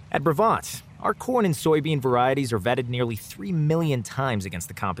 At Brevant, Our corn and soybean varieties are vetted nearly 3 million times against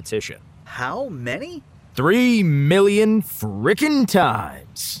the competition. How many? 3 million frickin'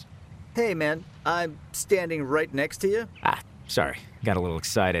 times. Hey, man, I'm standing right next to you. Sorry, got a little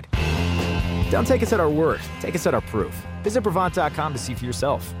excited. Don't take us at our word, take us at our proof. Visit Brevant.com to see for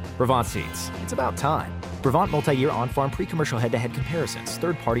yourself. Brevant Seeds, it's about time. Brevant multi-year on-farm pre-commercial head-to-head comparisons,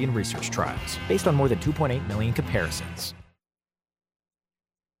 third-party and research trials, based on more than 2.8 million comparisons.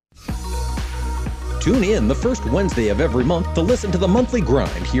 Tune in the first Wednesday of every month to listen to the Monthly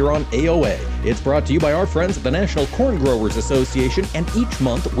Grind here on AOA. It's brought to you by our friends at the National Corn Growers Association, and each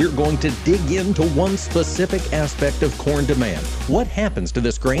month we're going to dig into one specific aspect of corn demand. What happens to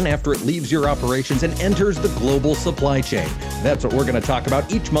this grain after it leaves your operations and enters the global supply chain? That's what we're going to talk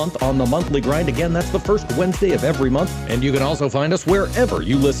about each month on the Monthly Grind. Again, that's the first Wednesday of every month, and you can also find us wherever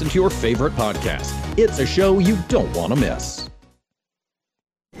you listen to your favorite podcast. It's a show you don't want to miss.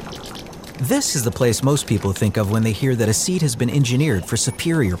 This is the place most people think of when they hear that a seed has been engineered for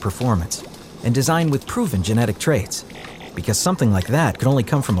superior performance and designed with proven genetic traits. Because something like that could only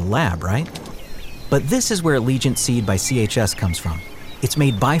come from a lab, right? But this is where Allegiant Seed by CHS comes from. It's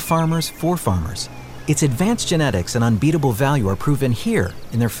made by farmers for farmers. Its advanced genetics and unbeatable value are proven here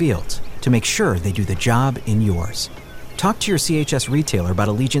in their fields to make sure they do the job in yours. Talk to your CHS retailer about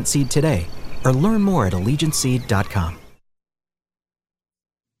Allegiant Seed today or learn more at AllegiantSeed.com.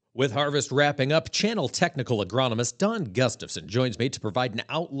 With harvest wrapping up, Channel technical agronomist Don Gustafson joins me to provide an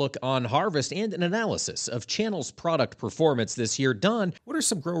outlook on harvest and an analysis of Channel's product performance this year. Don, what are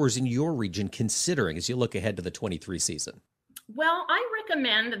some growers in your region considering as you look ahead to the 23 season? Well, I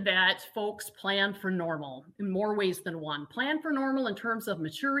recommend that folks plan for normal in more ways than one. Plan for normal in terms of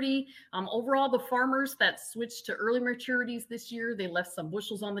maturity. Overall, the farmers that switched to early maturities this year, they left some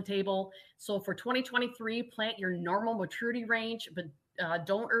bushels on the table. So for 2023, plant your normal maturity range, but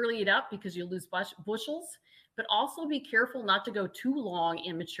don't early it up because you lose bushels, but also be careful not to go too long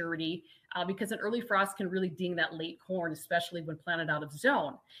in maturity because an early frost can really ding that late corn, especially when planted out of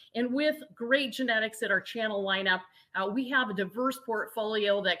zone. And with great genetics at our Channel lineup, we have a diverse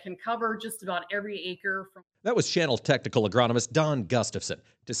portfolio that can cover just about every acre. That was Channel technical agronomist Don Gustafson.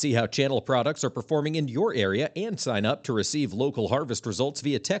 To see how Channel products are performing in your area and sign up to receive local harvest results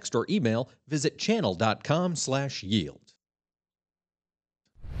via text or email, visit channel.com/yield.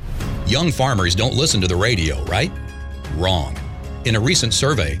 Young farmers don't listen to the radio, right? Wrong. In a recent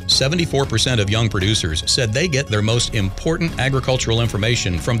survey, 74% of young producers said they get their most important agricultural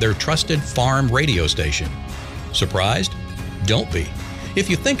information from their trusted farm radio station. Surprised? Don't be. If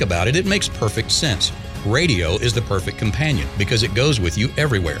you think about it, it makes perfect sense. Radio is the perfect companion because it goes with you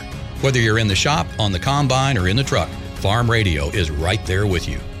everywhere. Whether you're in the shop, on the combine, or in the truck, farm radio is right there with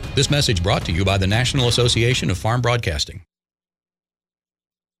you. This message brought to you by the National Association of Farm Broadcasting.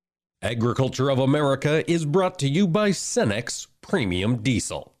 Agriculture of America is brought to you by Cenex Premium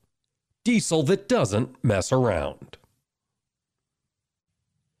Diesel. Diesel that doesn't mess around.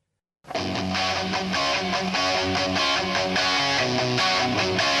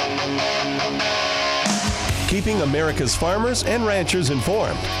 Keeping America's farmers and ranchers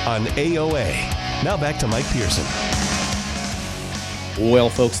informed on AOA. Now back to Mike Pearson. Well,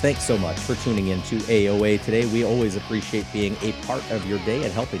 folks, thanks so much for tuning in to AOA today. We always appreciate being a part of your day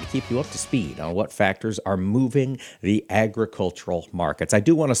and helping to keep you up to speed on what factors are moving the agricultural markets. I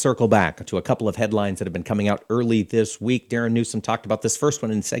do want to circle back to a couple of headlines that have been coming out early this week. Darin Newsom talked about this first one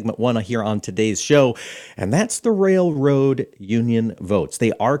in segment 1 here on today's show, and that's the railroad union votes.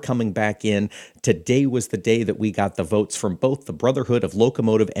 They are coming back in. Today was the day that we got the votes from both the Brotherhood of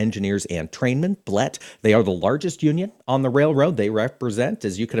Locomotive Engineers and Trainmen, BLET. They are the largest union on the railroad. They represent,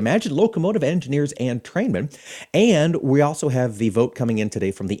 as you can imagine, locomotive engineers and trainmen. And we also have the vote coming in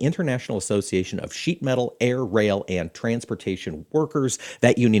today from the International Association of Sheet Metal, Air, Rail, and Transportation Workers.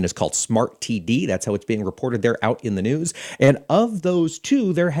 That union is called SMART-TD. That's how it's being reported there out in the news. And of those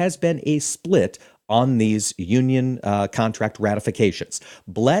two, there has been a split on these union contract ratifications.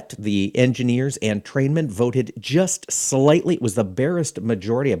 BLET, the engineers and trainmen, voted just slightly. It was the barest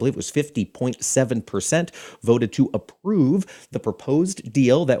majority. I believe it was 50.7% voted to approve the proposed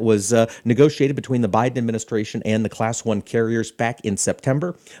deal that was negotiated between the Biden administration and the Class 1 carriers back in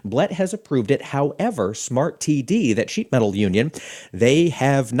September. BLET has approved it. However, SMART-TD, that sheet metal union, they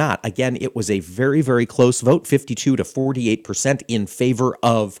have not. Again, it was a very, very close vote, 52 to 48% in favor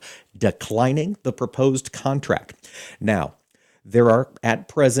of declining the proposed contract. Now, there are at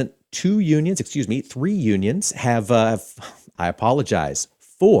present three unions have, I apologize,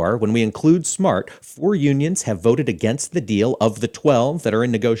 four, when we include SMART, 4 unions have voted against the deal. Of the 12 that are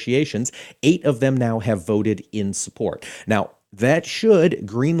in negotiations, 8 of them now have voted in support. Now, that should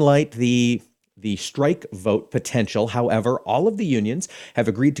greenlight the the strike vote potential. However, all of the unions have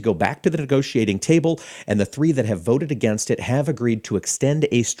agreed to go back to the negotiating table, and the 3 that have voted against it have agreed to extend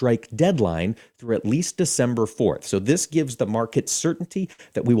a strike deadline through at least December 4th. So this gives the market certainty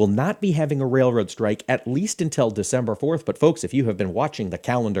that we will not be having a railroad strike at least until December 4th. But folks, if you have been watching the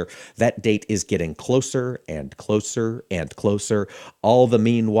calendar, that date is getting closer and closer and closer. All the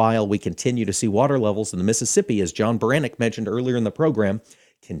meanwhile, we continue to see water levels in the Mississippi, as John Baranick mentioned earlier in the program,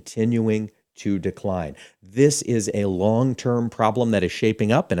 continuing to decline. This is a long-term problem that is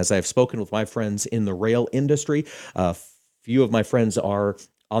shaping up. And as I've spoken with my friends in the rail industry, a few of my friends are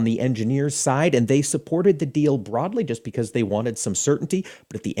on the engineers' side, and they supported the deal broadly just because they wanted some certainty.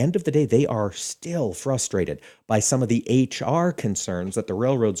 But at the end of the day, they are still frustrated by some of the HR concerns that the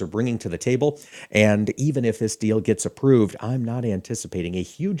railroads are bringing to the table. And even if this deal gets approved, I'm not anticipating a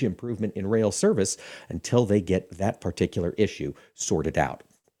huge improvement in rail service until they get that particular issue sorted out.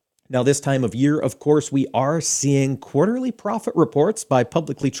 Now, this time of year, of course, we are seeing quarterly profit reports by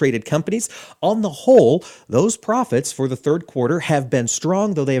publicly traded companies. On the whole, those profits for the third quarter have been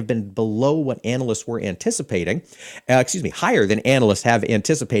strong, though they have been below what analysts were anticipating. Higher than analysts have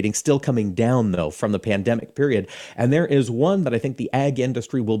anticipating, still coming down, though, from the pandemic period. And there is one that I think the ag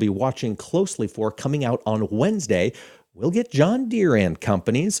industry will be watching closely for coming out on Wednesday. We'll get John Deere and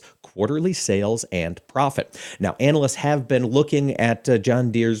Company's quarterly sales and profit. Now, analysts have been looking at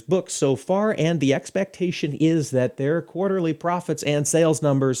John Deere's books so far, and the expectation is that their quarterly profits and sales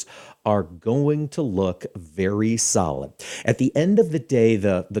numbers are going to look very solid. At the end of the day,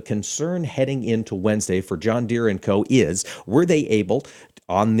 the concern heading into Wednesday for John Deere & Co. is, were they able,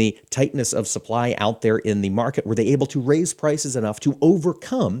 on the tightness of supply out there in the market, were they able to raise prices enough to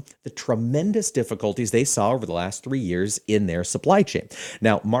overcome the tremendous difficulties they saw over the last 3 years in their supply chain?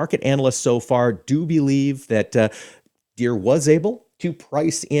 Now, market analysts so far do believe that Deere was able to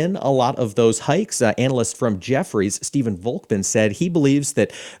price in a lot of those hikes. Analyst from Jefferies, Stephen Volkman, said he believes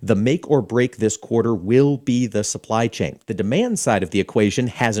that the make or break this quarter will be the supply chain. The demand side of the equation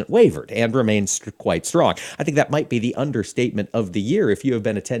hasn't wavered and remains quite strong. I think that might be the understatement of the year. If you have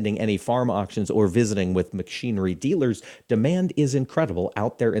been attending any farm auctions or visiting with machinery dealers, demand is incredible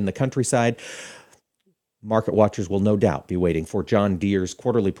out there in the countryside. Market watchers will no doubt be waiting for John Deere's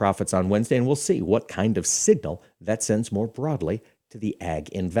quarterly profits on Wednesday, and we'll see what kind of signal that sends more broadly to the ag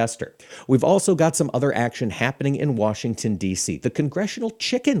investor. We've also got some other action happening in Washington, D.C. The Congressional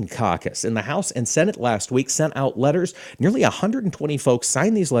Chicken Caucus in the House and Senate last week sent out letters. Nearly 120 folks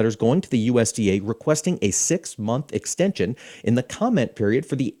signed these letters going to the USDA requesting a 6-month extension in the comment period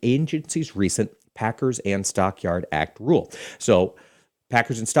for the agency's recent Packers and Stockyard Act rule. So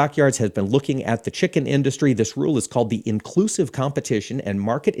Packers and Stockyards has been looking at the chicken industry. This rule is called the Inclusive Competition and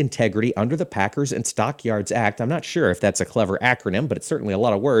Market Integrity under the Packers and Stockyards Act. I'm not sure if that's a clever acronym, but it's certainly a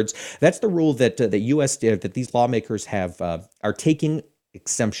lot of words. That's the rule that that these lawmakers are taking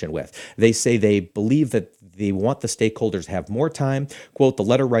exemption with. They say they believe that they want the stakeholders to have more time. Quote, the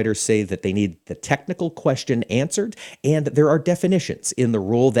letter writers say that they need the technical question answered, and there are definitions in the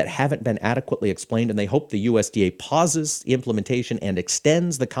rule that haven't been adequately explained, and they hope the USDA pauses the implementation and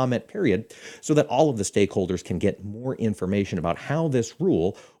extends the comment period so that all of the stakeholders can get more information about how this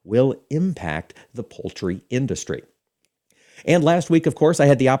rule will impact the poultry industry. And last week, of course, I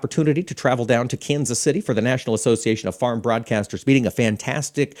had the opportunity to travel down to Kansas City for the National Association of Farm Broadcasters meeting. A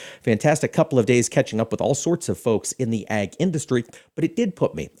fantastic couple of days catching up with all sorts of folks in the ag industry. But it did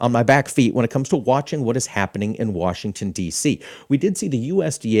put me on my back feet when it comes to watching what is happening in Washington, D.C. We did see the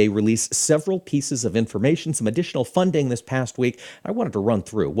USDA release several pieces of information, some additional funding this past week. I wanted to run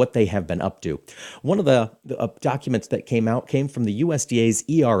through what they have been up to. One of the documents that came from the USDA's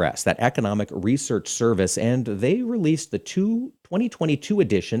ERS, that Economic Research Service, and they released the 2022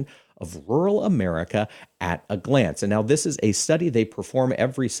 edition of Rural America at a Glance. And now this is a study they perform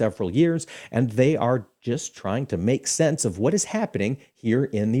every several years, and they are just trying to make sense of what is happening here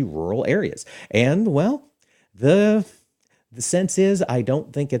in the rural areas. And, well, the sense is, I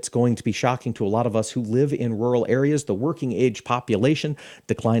don't think it's going to be shocking to a lot of us who live in rural areas. The working age population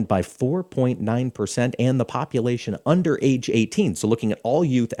declined by 4.9%, and the population under age 18, so looking at all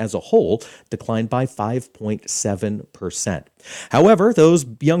youth as a whole, declined by 5.7%. However, those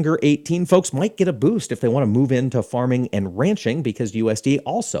younger 18 folks might get a boost if they want to move into farming and ranching, because USDA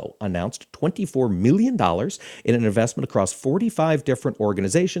also announced $24 million in an investment across 45 different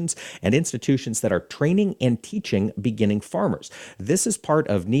organizations and institutions that are training and teaching beginning farmers farmers. This is part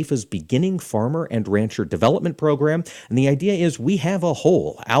of NEFA's Beginning Farmer and Rancher Development Program, and the idea is we have a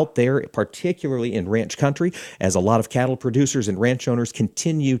hole out there, particularly in ranch country, as a lot of cattle producers and ranch owners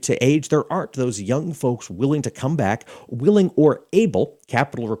continue to age. There aren't those young folks willing to come back, willing or able.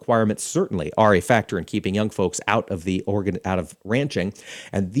 Capital requirements certainly are a factor in keeping young folks out of ranching,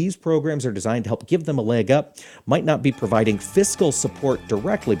 and these programs are designed to help give them a leg up. Might not be providing fiscal support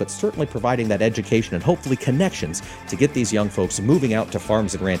directly, but certainly providing that education and hopefully connections to get these young folks moving out to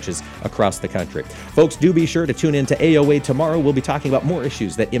farms and ranches across the country. Folks, do be sure to tune in to AOA tomorrow. We'll be talking about more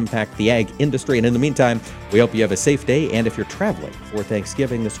issues that impact the ag industry, and in the meantime, we hope you have a safe day, and if you're traveling for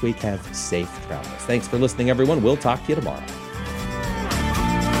Thanksgiving this week, have safe travels. Thanks for listening, everyone. We'll talk to you tomorrow.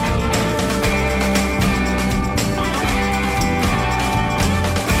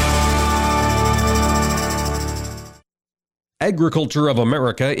 Agriculture of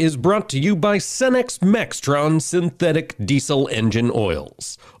America is brought to you by Cenex Maxtron Synthetic Diesel Engine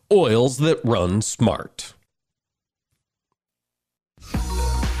Oils. Oils that run smart.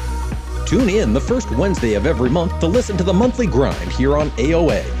 Tune in the first Wednesday of every month to listen to the Monthly Grind here on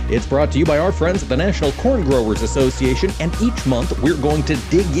AOA. It's brought to you by our friends at the National Corn Growers Association, and each month we're going to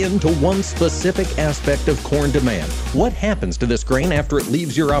dig into one specific aspect of corn demand. What happens to this grain after it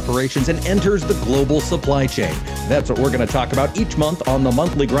leaves your operations and enters the global supply chain? That's what we're going to talk about each month on the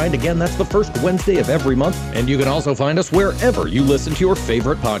Monthly Grind. Again, that's the first Wednesday of every month, and you can also find us wherever you listen to your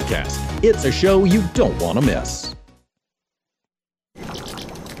favorite podcast. It's a show you don't want to miss.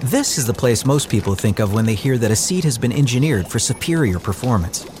 This is the place most people think of when they hear that a seed has been engineered for superior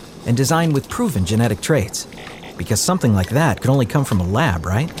performance and designed with proven genetic traits. Because something like that could only come from a lab,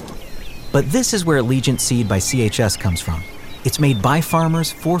 right? But this is where Allegiant Seed by CHS comes from. It's made by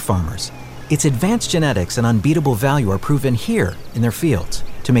farmers for farmers. Its advanced genetics and unbeatable value are proven here in their fields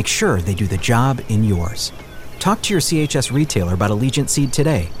to make sure they do the job in yours. Talk to your CHS retailer about Allegiant Seed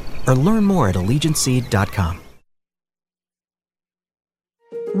today or learn more at AllegiantSeed.com.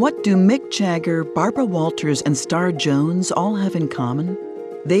 What do Mick Jagger, Barbara Walters, and Star Jones all have in common?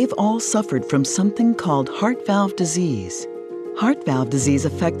 They've all suffered from something called heart valve disease. Heart valve disease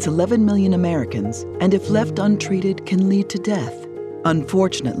affects 11 million Americans, and if left untreated, can lead to death.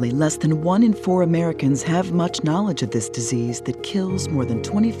 Unfortunately, less than 1 in 4 Americans have much knowledge of this disease that kills more than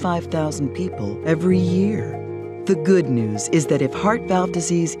 25,000 people every year. The good news is that if heart valve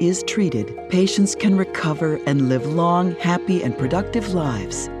disease is treated, patients can recover and live long, happy, and productive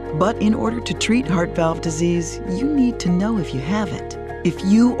lives. But in order to treat heart valve disease, you need to know if you have it. If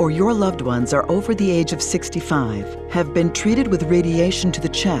you or your loved ones are over the age of 65, have been treated with radiation to the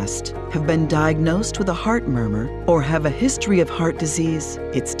chest, have been diagnosed with a heart murmur, or have a history of heart disease,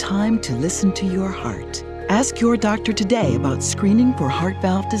 it's time to listen to your heart. Ask your doctor today about screening for heart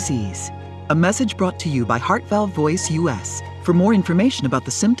valve disease. A message brought to you by Heart Valve Voice US. For more information about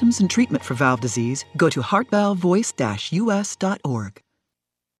the symptoms and treatment for valve disease, go to heartvalvevoice-us.org.